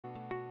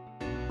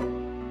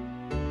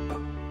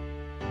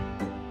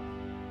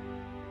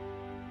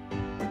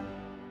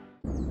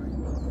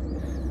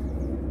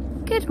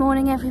Good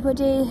morning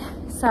everybody.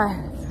 So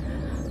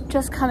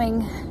just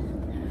coming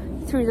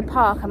through the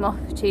park, I'm off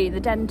to the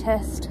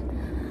dentist.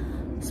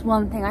 It's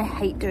one thing I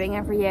hate doing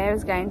every year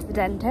is going to the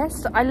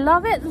dentist. I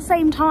love it at the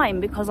same time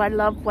because I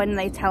love when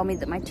they tell me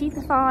that my teeth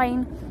are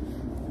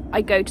fine.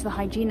 I go to the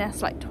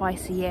hygienist like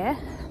twice a year,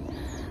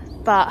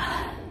 but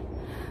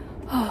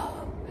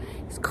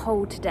it's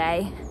cold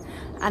today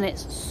and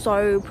it's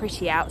so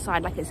pretty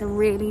outside. Like, it's a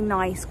really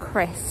nice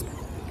crisp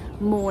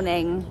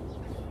morning.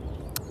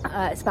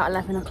 It's about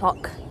 11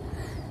 o'clock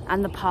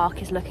and the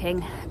park is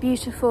looking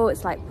beautiful.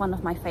 It's like one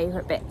of my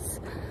favourite bits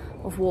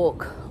of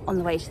walk on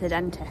the way to the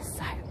dentist.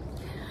 So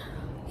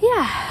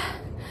yeah,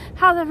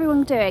 how's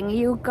everyone doing? Are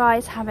you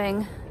guys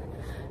having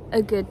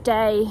a good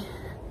day,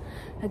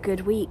 a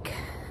good week?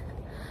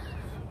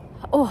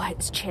 Oh,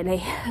 it's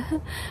chilly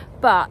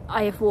but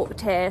I have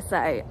walked here,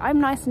 so I'm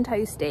nice and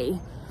toasty.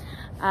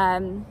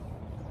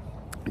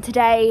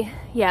 Today,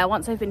 yeah,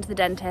 once I've been to the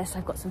dentist,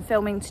 I've got some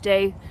filming to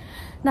do.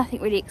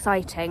 Nothing really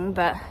exciting,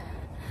 but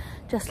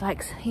just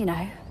like, you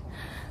know,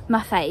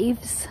 my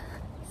faves.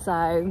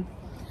 So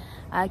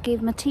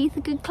give my teeth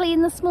a good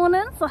clean this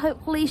morning, so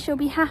hopefully she'll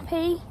be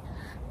happy.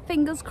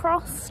 Fingers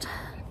crossed.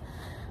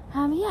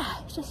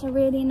 Yeah, it's just a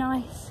really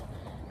nice,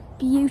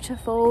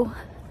 beautiful,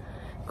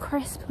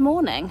 crisp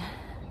morning.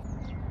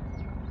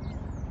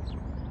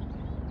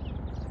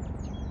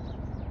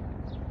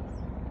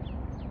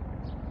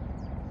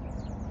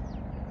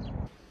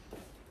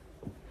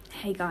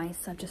 Hey guys,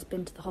 so I've just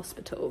been to the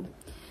hospital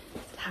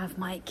to have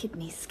my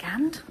kidneys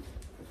scanned.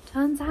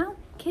 Turns out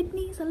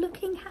kidneys are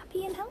looking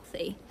happy and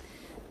healthy,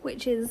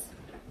 which is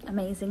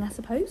amazing, I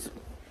suppose.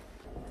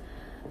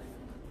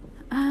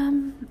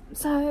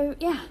 So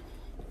yeah,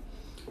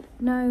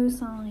 no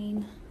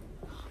sign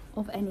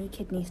of any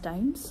kidney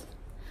stones,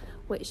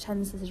 which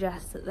tends to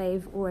suggest that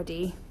they've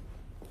already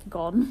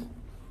gone,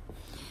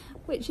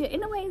 which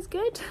in a way is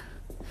good.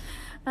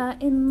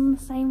 In the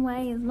same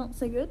way is not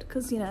so good,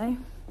 because, you know,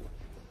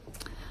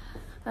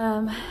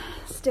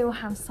 still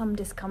have some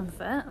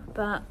discomfort,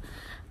 but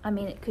I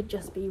mean, it could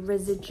just be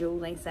residual,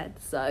 they said.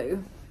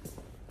 So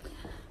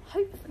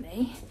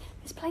hopefully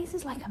this place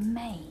is like a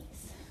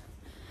maze.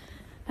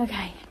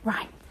 Okay,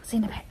 right, see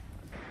you in a bit.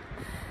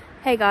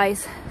 Hey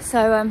guys,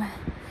 so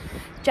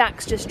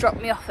Jack's just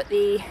dropped me off at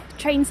the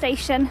train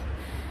station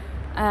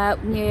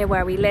near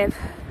where we live.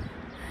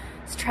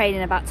 It's a train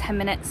in about 10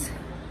 minutes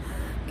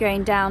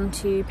going down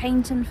to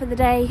Paynton for the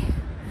day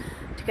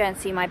to go and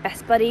see my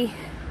best buddy,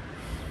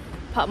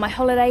 part of my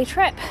holiday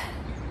trip.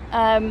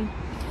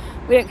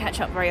 We don't catch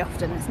up very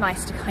often. It's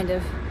nice to kind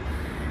of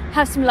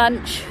have some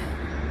lunch,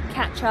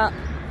 catch up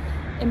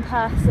in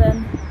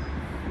person,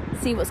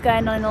 see what's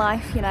going on in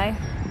life, you know,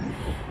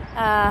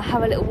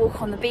 have a little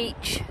walk on the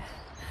beach.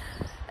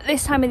 At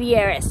this time of the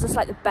year, it's just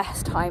like the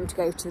best time to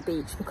go to the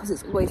beach because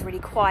it's always really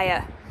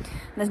quiet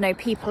and there's no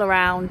people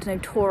around, no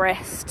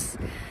tourists,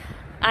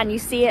 and you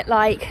see it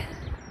like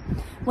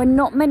when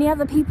not many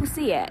other people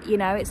see it, you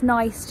know. It's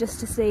nice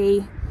just to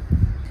see,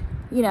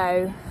 you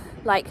know,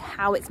 like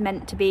how it's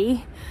meant to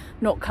be,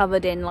 not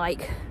covered in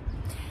like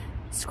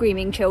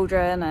screaming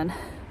children and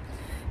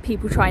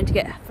people trying to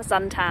get for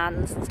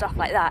suntans and stuff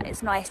like that.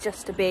 It's nice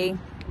just to be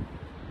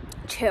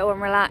chill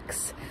and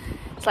relax.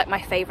 It's like my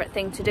favourite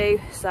thing to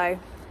do. So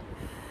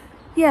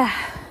yeah,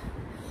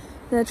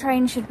 the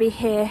train should be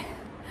here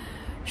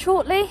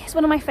shortly. It's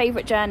one of my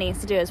favourite journeys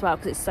to do as well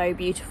because it's so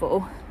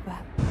beautiful.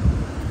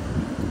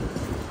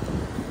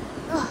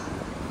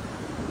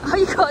 Oh,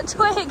 you got a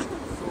twig.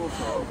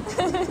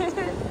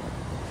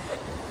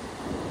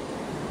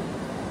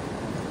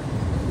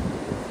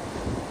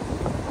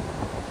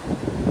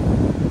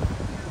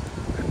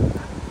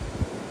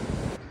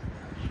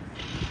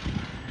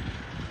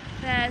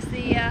 There's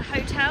the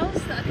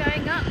hotels that are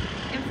going up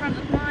in front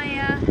of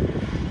my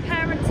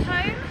parents'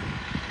 home,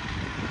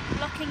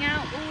 blocking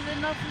out all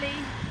the lovely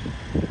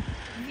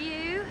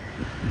view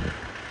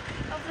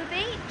of the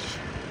beach.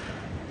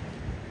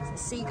 There's a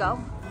seagull.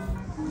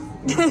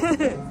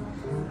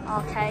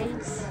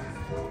 Arcades.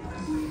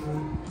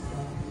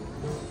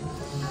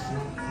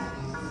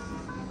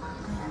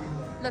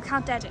 Look how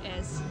dead it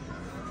is.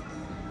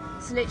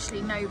 It's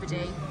literally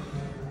nobody.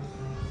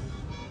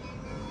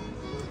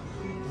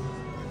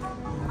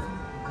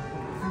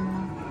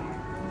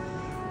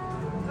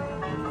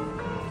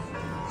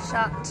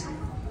 Shut.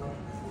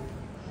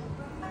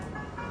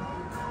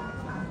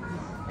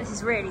 This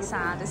is really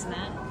sad, isn't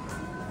it?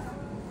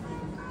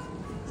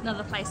 There's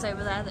another place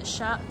over there that's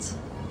shut.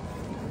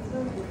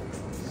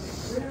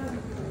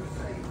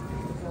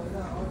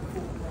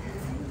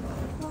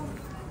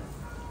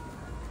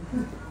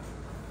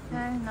 No,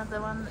 another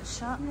one that's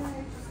shut.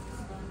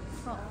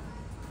 What?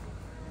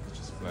 It's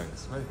just blowing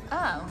smoke.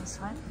 Oh, that's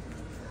fine.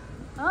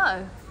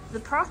 Oh, the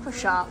proper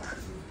shop.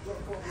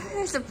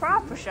 It's a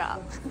proper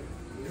shop.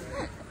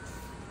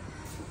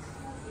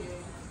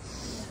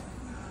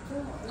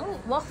 Oh,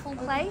 waffle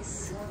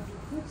place.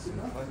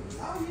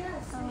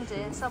 Oh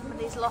dear,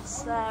 somebody's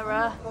lost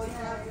their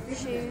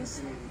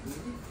shoes.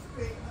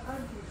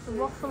 The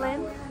Waffle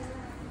Inn.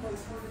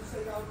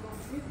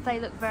 They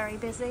look very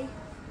busy.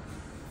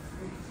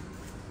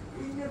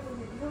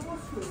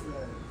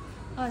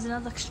 Oh, there's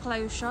another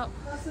clothes shop.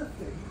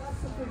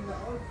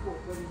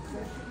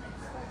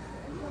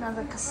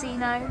 Another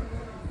casino.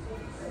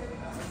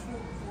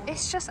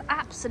 It's just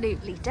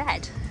absolutely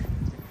dead.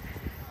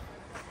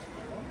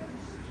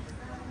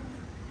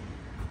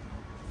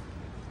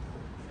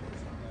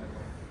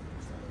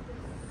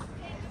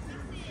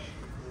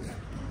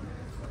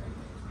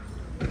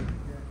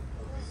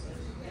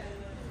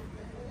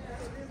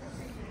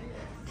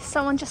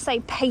 Someone just say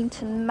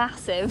Peyton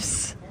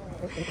Massives.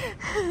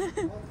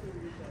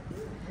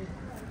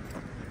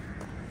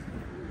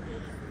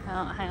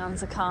 Oh, hang on,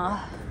 there's a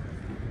car.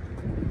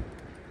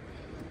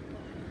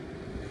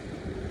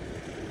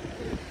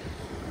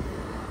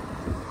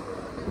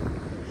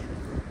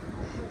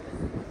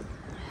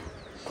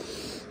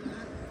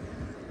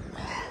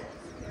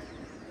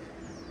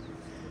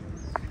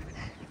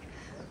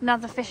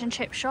 Another fish and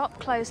chip shop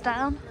closed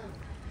down.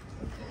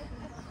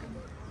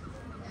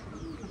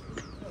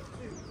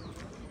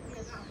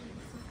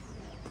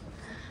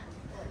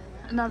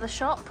 Another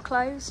shop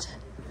closed.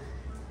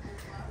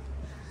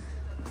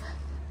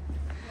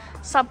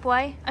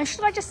 Subway, and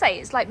should I just say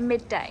it's like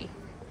midday?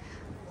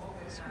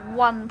 It's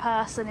one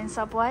person in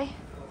Subway.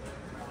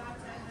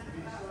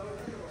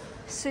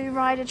 Sue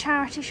Ryder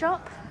charity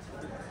shop.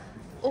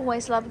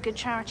 Always love a good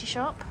charity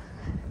shop.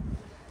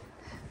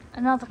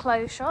 Another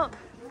clothes shop.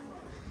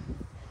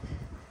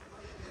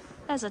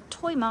 There's a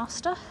Toy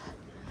Master.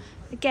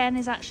 Again,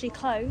 is actually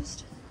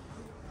closed.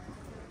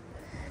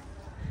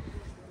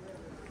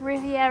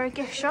 Riviera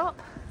gift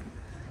shop.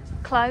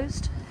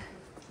 Closed.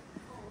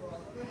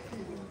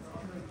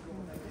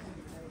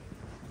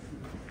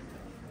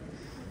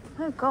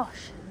 Oh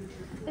gosh,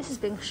 this has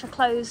been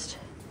closed.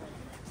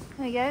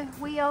 There we go.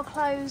 We are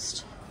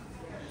closed.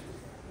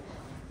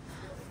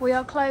 We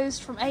are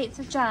closed from 8th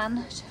of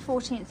Jan to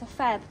 14th of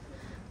Feb.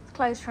 It's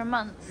closed for a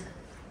month.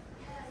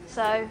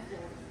 So,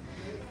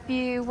 if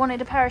you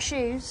wanted a pair of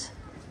shoes,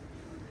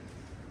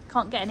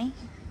 can't get any.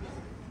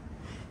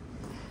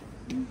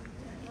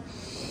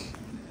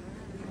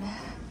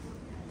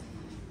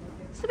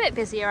 It's a bit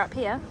busier up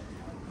here.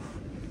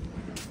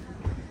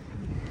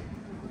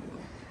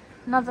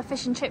 Another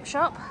fish and chip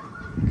shop,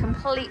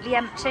 completely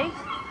empty.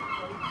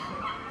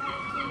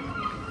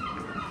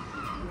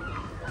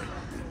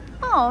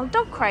 Oh,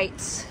 dog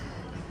crates.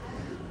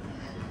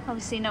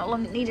 Obviously not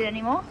needed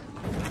anymore.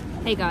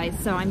 Hey guys,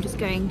 so I'm just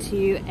going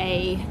to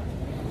a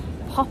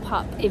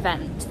pop-up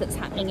event that's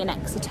happening in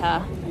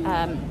Exeter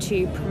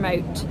to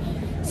promote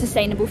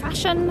sustainable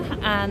fashion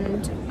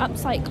and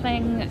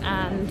upcycling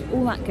and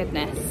all that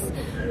goodness.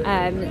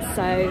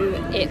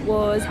 So it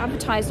was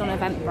advertised on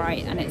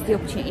Eventbrite, and it's the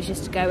opportunity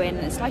just to go in.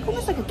 It's like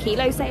almost like a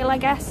kilo sale, I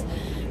guess,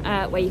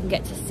 where you can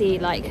get to see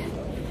like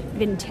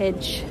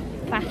vintage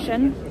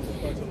fashion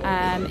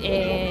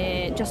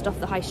just off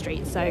the high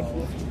street. So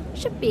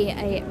should be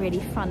a really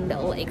fun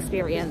little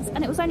experience,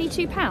 and it was only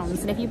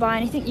 £2, and if you buy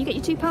anything you get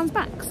your £2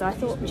 back. So I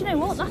thought, do you know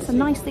what, that's a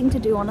nice thing to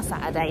do on a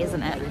Saturday,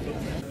 isn't it?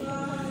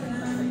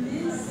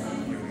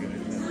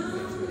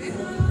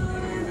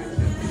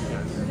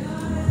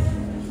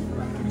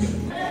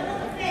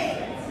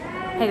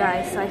 Hey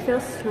guys, so I feel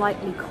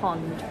slightly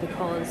conned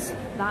because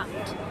that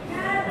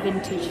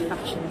vintage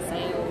fashion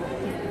sale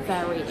is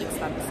very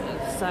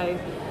expensive. So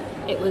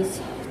it was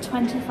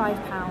 £25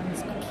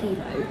 a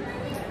kilo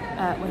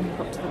when we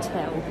got to the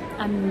till,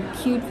 and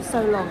queued for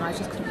so long I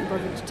just couldn't be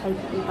bothered to take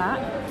it all back.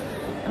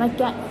 And I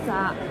get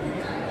that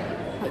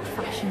like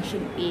fashion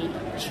shouldn't be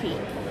cheap,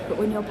 but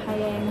when you're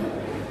paying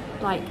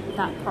like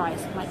that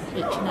price like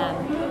H&M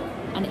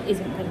and it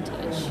isn't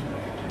vintage,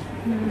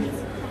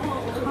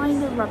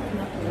 kind of rubbed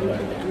me up a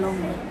little bit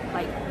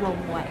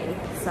wrong way.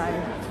 So,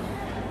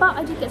 but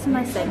I did get some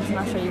nice things, and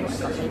I'll show you what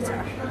I got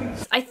later.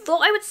 I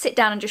thought I would sit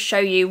down and just show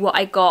you what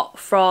I got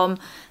from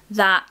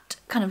that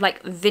kind of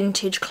like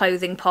vintage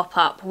clothing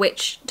pop-up,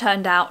 which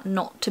turned out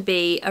not to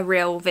be a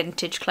real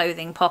vintage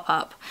clothing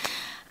pop-up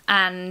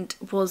and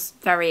was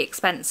very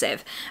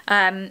expensive.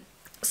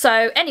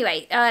 So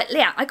anyway,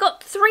 yeah, I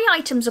got 3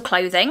 items of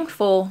clothing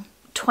for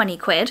 20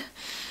 quid.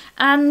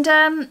 And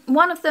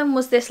one of them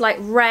was this like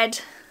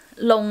red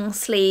long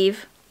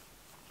sleeve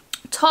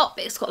top.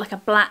 It's got like a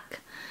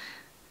black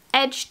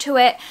edge to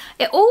it.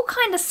 It all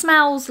kind of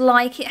smells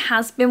like it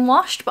has been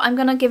washed, but I'm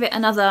gonna give it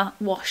another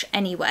wash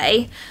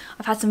anyway.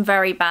 I've had some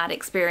very bad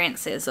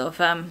experiences of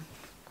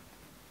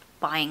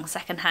buying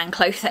secondhand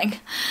clothing,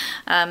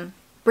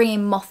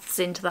 bringing moths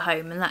into the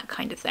home and that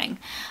kind of thing.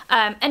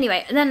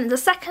 Anyway, and then the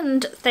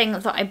second thing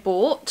that I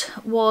bought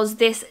was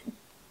this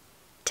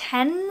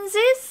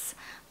Tenses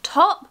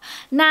top.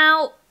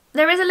 Now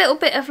there is a little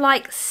bit of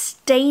like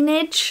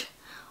stainage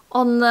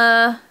on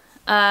the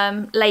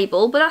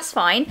label, but that's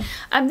fine.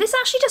 This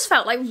actually just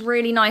felt like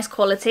really nice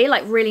quality,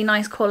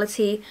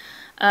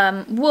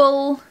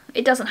 wool.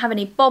 It doesn't have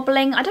any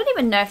bobbling. I don't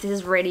even know if this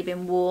has really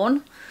been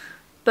worn,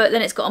 but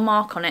then it's got a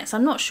mark on it, so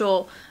I'm not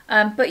sure.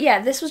 But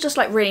yeah, this was just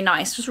like really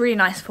nice. It was really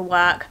nice for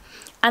work.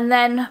 And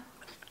then,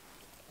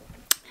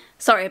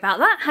 sorry about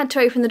that, had to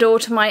open the door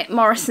to my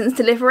Morrison's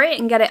delivery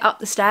and get it up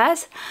the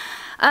stairs.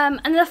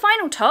 And the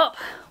final top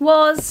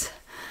was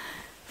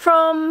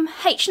from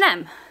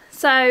H&M.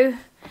 So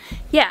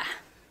yeah,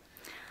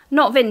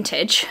 not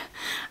vintage.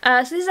 So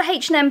this is a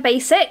H&M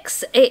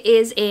Basics. It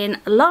is in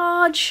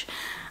large,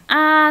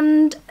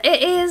 and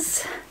it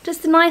is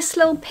just a nice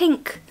little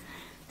pink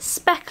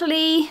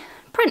speckly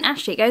print.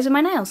 Actually, it goes with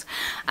my nails.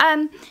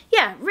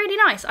 Yeah, really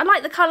nice. I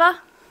like the colour.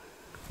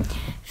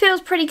 Feels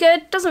pretty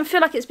good. Doesn't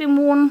feel like it's been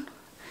worn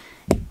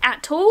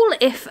at all,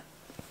 if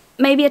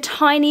maybe a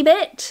tiny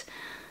bit,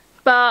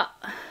 but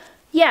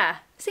yeah,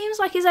 seems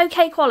like it's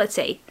okay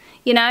quality,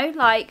 you know,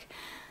 like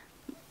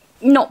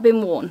not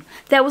been worn.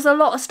 There was a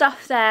lot of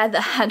stuff there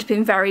that had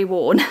been very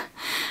worn,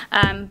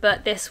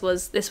 but this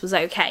was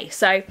okay.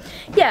 So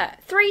yeah,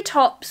 3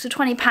 tops for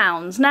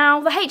 £20. Now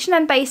the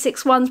H&M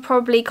Basics ones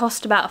probably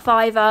cost about a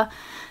 £5,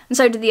 and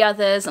so did the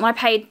others, and I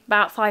paid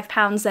about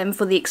 £5 then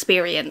for the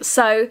experience.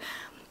 So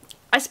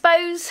I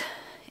suppose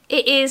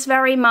it is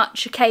very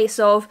much a case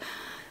of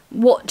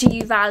what do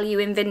you value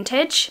in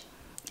vintage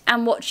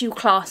and what do you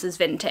class as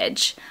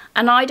vintage.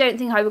 And I don't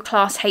think I would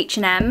class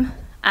H&M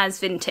as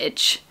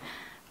vintage,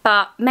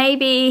 but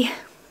maybe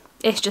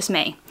it's just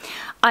me.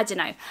 I don't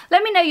know.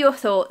 Let me know your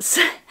thoughts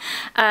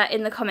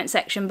in the comment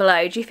section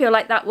below. Do you feel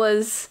like that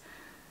was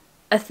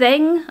a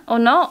thing or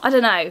not? I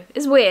don't know.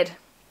 It's weird.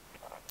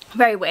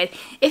 Very weird.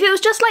 If it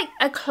was just like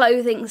a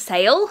clothing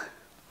sale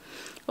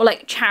or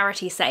like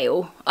charity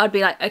sale, I'd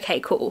be like, okay,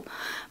 cool.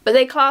 But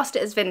they classed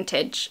it as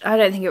vintage. I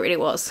don't think it really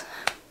was.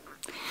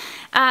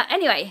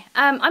 Anyway,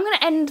 I'm going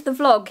to end the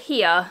vlog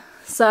here.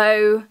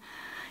 So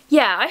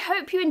yeah, I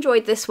hope you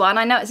enjoyed this one.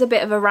 I know it's a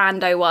bit of a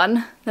rando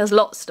one. There's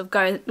lots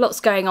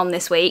going on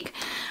this week.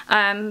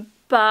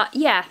 But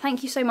yeah,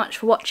 thank you so much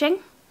for watching,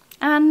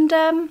 and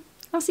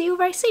I'll see you all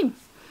very soon.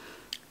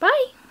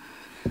 Bye.